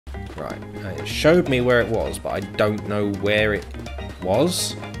Right, it showed me where it was, but I don't know where it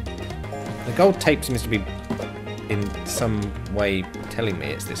was. The gold tape seems to be in some way telling me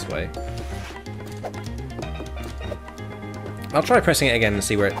it's this way. I'll try pressing it again and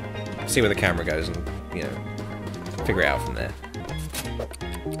see where the camera goes and, you know, figure it out from there.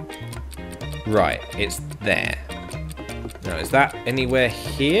 Right, it's there. Now, is that anywhere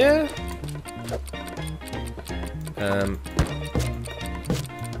here?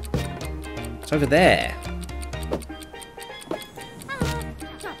 It's over there.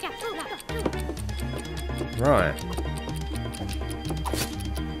 Right.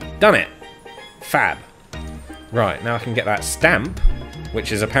 Done it. Fab. Right, now I can get that stamp,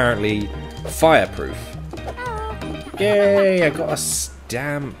 which is apparently fireproof. Yay, I got a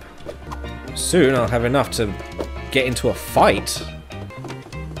stamp. Soon I'll have enough to get into a fight.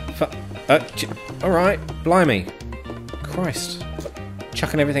 Alright, blimey. Christ.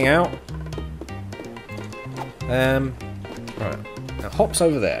 Chucking everything out. Right. Now Hop's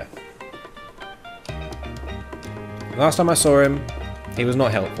over there. Last time I saw him, he was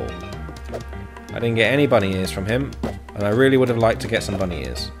not helpful. I didn't get any bunny ears from him, and I really would have liked to get some bunny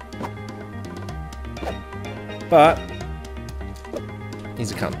ears. But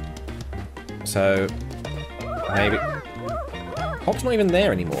he's a cunt. So maybe Hop's not even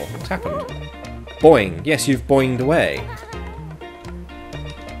there anymore. What's happened? Boing. Yes, you've boinged away.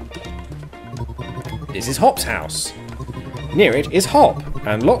 This is Hop's house. Near it is Hop,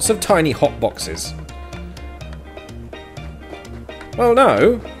 and lots of tiny Hop boxes. Well,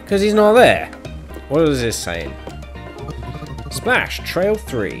 no, because he's not there. What is this saying? Splash, Trail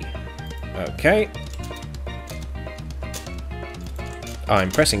 3. Okay. I'm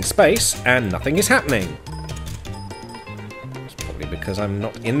pressing space, and nothing is happening. It's probably because I'm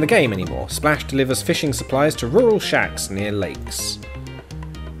not in the game anymore. Splash delivers fishing supplies to rural shacks near lakes.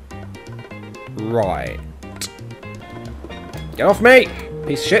 Right. Get off me,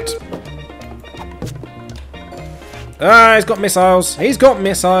 piece of shit. Ah, he's got missiles. He's got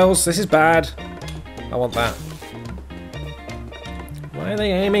missiles. This is bad. I want that. Why are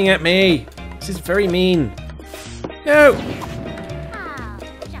they aiming at me? This is very mean. No!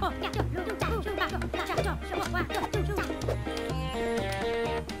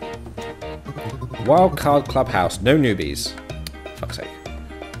 Wildcard Clubhouse. No newbies. Fuck's sake.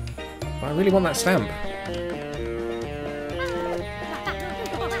 But I really want that stamp.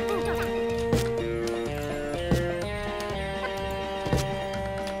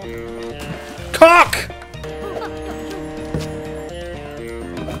 Cock!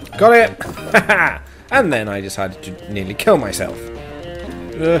 Got it! And then I decided to nearly kill myself.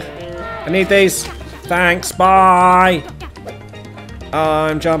 Ugh. I need these. Thanks, bye!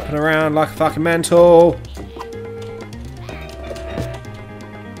 I'm jumping around like a fucking mental.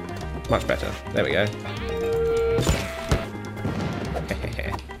 Much better. There we go.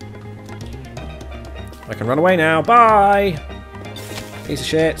 I can run away now. Bye! Piece of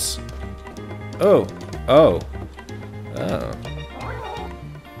shits. Oh. Oh. Oh.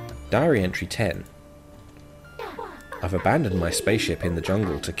 Diary entry 10. I've abandoned my spaceship in the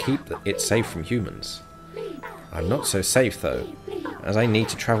jungle to keep it safe from humans. I'm not so safe though, as I need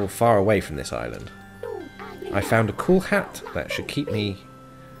to travel far away from this island. I found a cool hat that should keep me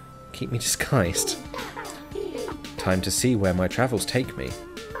disguised. Time to see where my travels take me.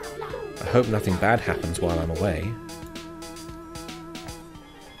 I hope nothing bad happens while I'm away.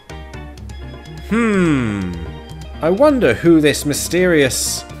 I wonder who this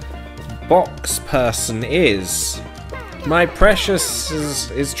mysterious box person is. My precious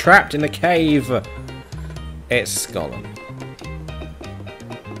is trapped in a cave. It's Gollum.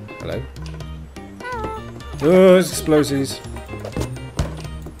 Hello? Oh, it's explosives.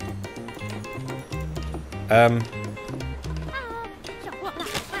 I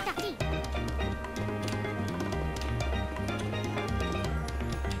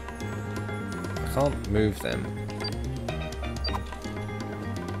can't move them.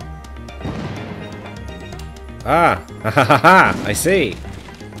 Ah! Ha ha ha ha! I see!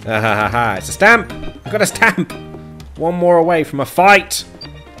 Ha ha ha ha! It's a stamp! I've got a stamp! One more away from a fight!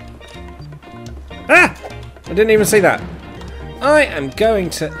 Ah! I didn't even see that. I am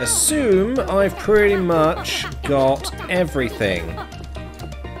going to assume I've pretty much got everything.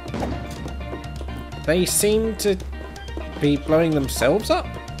 They seem to be blowing themselves up.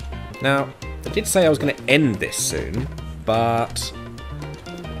 Now, I did say I was going to end this soon, but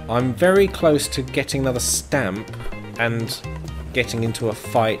I'm very close to getting another stamp and getting into a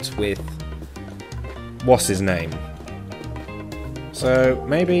fight with what's his name. So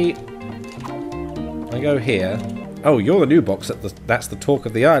maybe I go here Oh, you're the new box that's the talk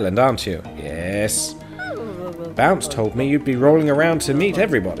of the island, aren't you? Yes. Bounce told me you'd be rolling around to meet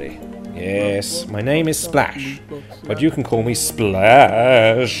everybody. Yes, my name is Splash, but you can call me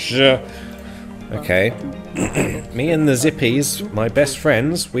Splash. Okay. Me and the Zippies, my best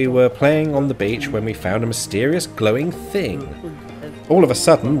friends, we were playing on the beach when we found a mysterious glowing thing. All of a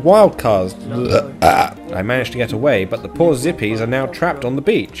sudden, wild cars. I managed to get away, but the poor Zippies are now trapped on the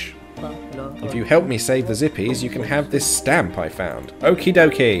beach. If you help me save the Zippies, you can have this stamp I found. Okie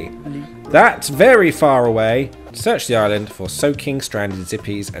dokie. That's very far away. Search the island for soaking stranded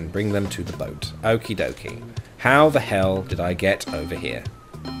Zippies and bring them to the boat. Okie dokie. How the hell did I get over here?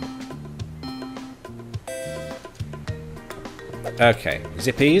 Okay,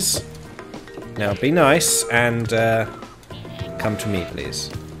 Zippies. Now be nice and come to me, please.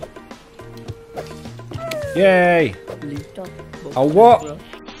 Yay! Oh, what?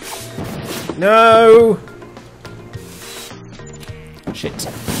 No! Shit.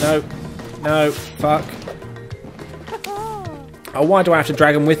 No. No. Fuck. Oh, why do I have to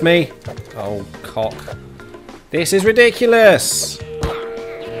drag them with me? Oh, cock. This is ridiculous!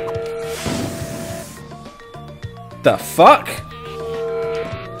 The fuck?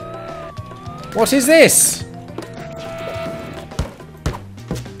 What is this?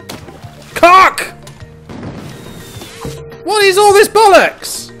 Cock! What is all this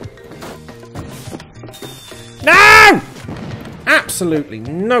bollocks? No! Absolutely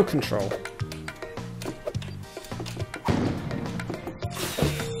no control.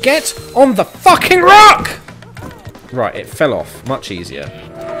 Get on the fucking rock! Right, it fell off. Much easier.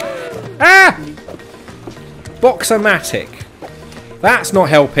 Ah! Boxomatic. That's not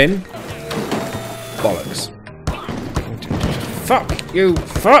helping. Bollocks. Fuck you,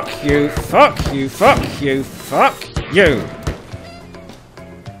 fuck you, fuck you, fuck you, fuck you.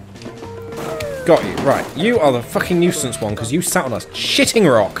 Got you. Right, you are the fucking nuisance one because you sat on a shitting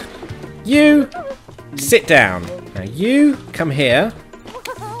rock. You sit down. Now you come here.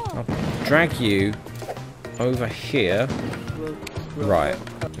 I'll drag you over here. Right.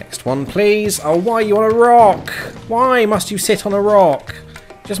 Next one, please. Oh, why are you on a rock? Why must you sit on a rock?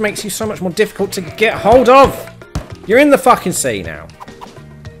 It just makes you so much more difficult to get hold of. You're in the fucking sea now.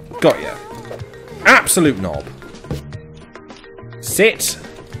 Got you. Absolute knob. Sit.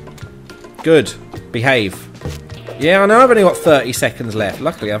 Good. Behave. Yeah, I know I've only got 30 seconds left.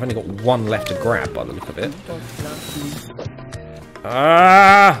 Luckily, I've only got one left to grab by the look of it.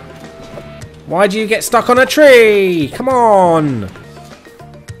 Ah! Why do you get stuck on a tree? Come on!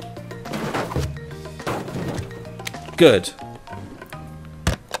 Good.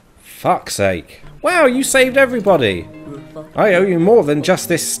 Fuck's sake. Wow, you saved everybody. I owe you more than just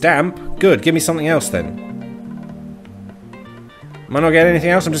this stamp. Good, give me something else then. Am I not getting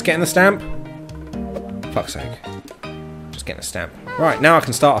anything else? I'm just getting the stamp? Fuck's sake. Just getting a stamp. Right, now I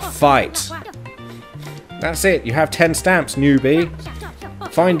can start a fight. That's it. You have 10 stamps, newbie.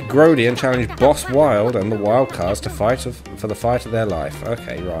 Find Grody and challenge Boss Wild and the Wildcards to fight for the fight of their life.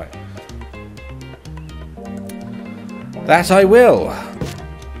 Okay, right. That I will.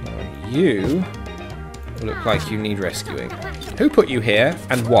 You look like you need rescuing. Who put you here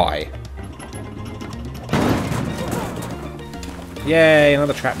and why? Yay,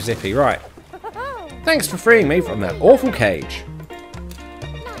 another trap Zippy. Right. Thanks for freeing me from that awful cage.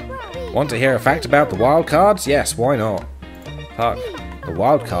 Want to hear a fact about the Wildcards? Yes, why not? Fuck. The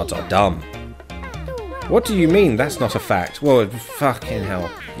Wildcards are dumb. What do you mean that's not a fact? Well, fucking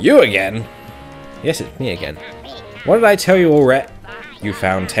hell. You again? Yes, it's me again. What did I tell you already? You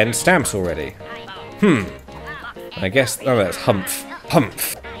found 10 stamps already. I guess... Oh, that's humph.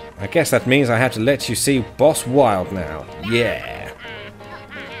 Humph. I guess that means I have to let you see Boss Wild now. Yeah.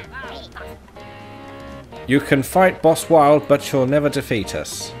 You can fight Boss Wild, but you'll never defeat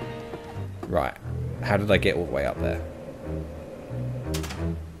us. Right. How did I get all the way up there?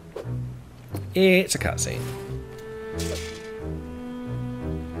 It's a cutscene.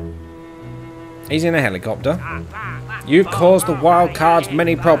 He's in a helicopter. You've caused the Wildcards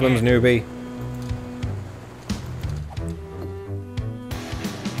many problems, newbie.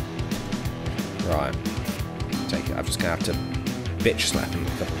 Right. Take it. I'm just going to have to bitch slap him a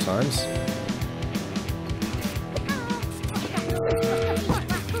couple of times.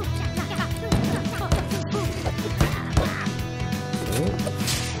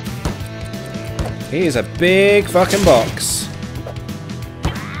 He is a big fucking box.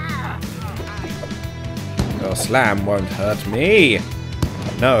 Your slam won't hurt me.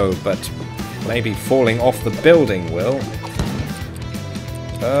 No, but maybe falling off the building will.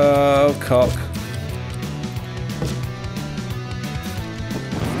 Oh, cock.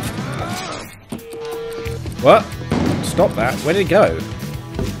 What? stop that. Where did he go?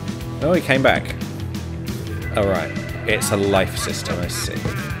 Oh, he came back. Oh, right. It's a life system, I see.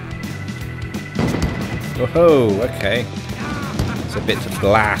 Oh, okay. It's a bit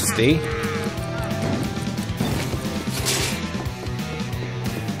blasty.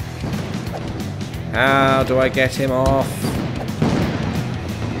 How do I get him off?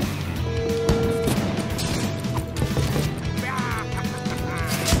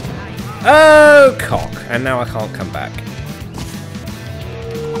 Oh, cock. And now I can't come back.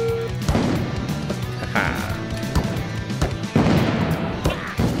 Haha.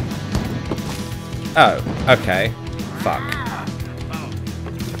 Oh, okay. Fuck.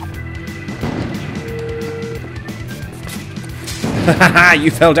 Haha, you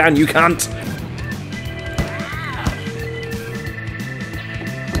fell down, you can't.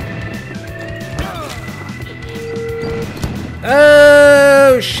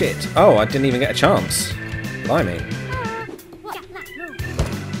 Oh, shit. Oh, I didn't even get a chance. Blimey.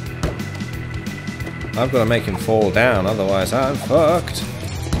 I've got to make him fall down, otherwise I'm fucked.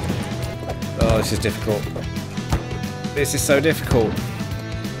 Oh, this is difficult. This is so difficult.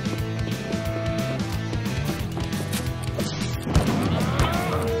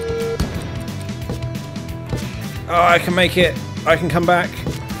 Oh, I can make it. I can come back.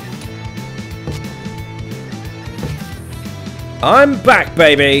 I'm back,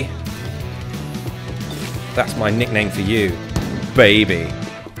 baby! That's my nickname for you. Baby.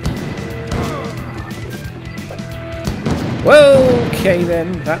 Well, okay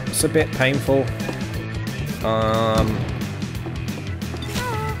then. That's a bit painful. Come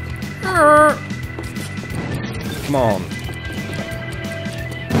on.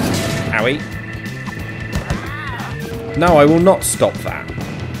 Owie. No, I will not stop that.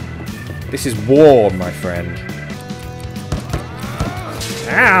 This is war, my friend.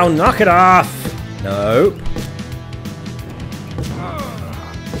 Ow, knock it off! Nope.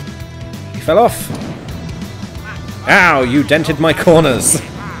 He fell off. Ow, you dented my corners.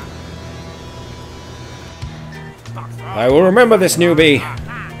 I will remember this, newbie.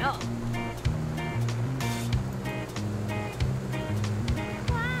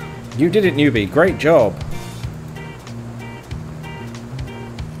 You did it, newbie. Great job.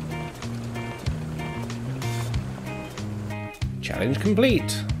 Challenge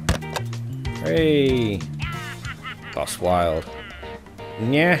complete. Hey. Boss Wild.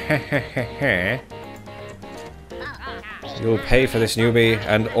 Nyah. You'll pay for this, newbie,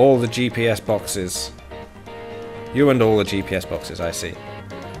 and all the GPS boxes. You and all the GPS boxes, I see.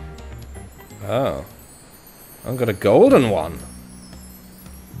 Oh. I've got a golden one.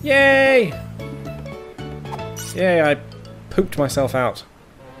 Yay! Yay, I pooped myself out.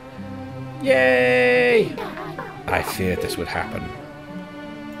 Yay! I feared this would happen.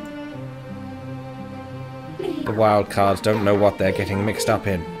 The wild cards don't know what they're getting mixed up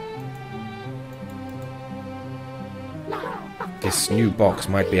in. This new box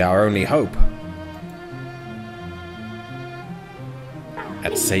might be our only hope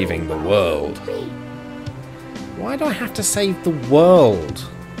at saving the world. Why do I have to save the world?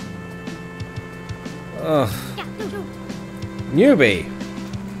 Ugh. Newbie!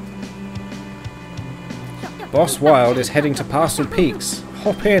 Boss Wild is heading to Parcel Peaks.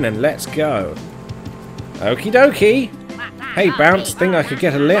 Hop in and let's go. Okie dokie. Hey, Bounce, think I could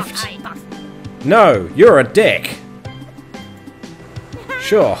get a lift? No, you're a dick.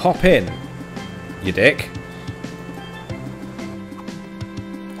 Sure, hop in, you dick.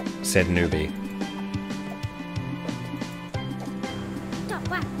 Said Newbie.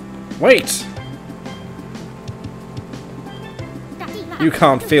 Wait! You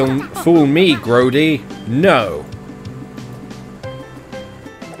can't fool me, Grody. No.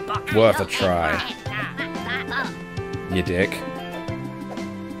 Worth a try. You dick.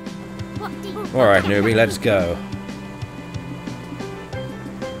 Alright, newbie, let's go.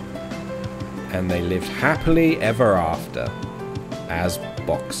 And they lived happily ever after. As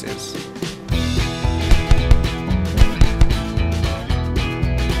boxes.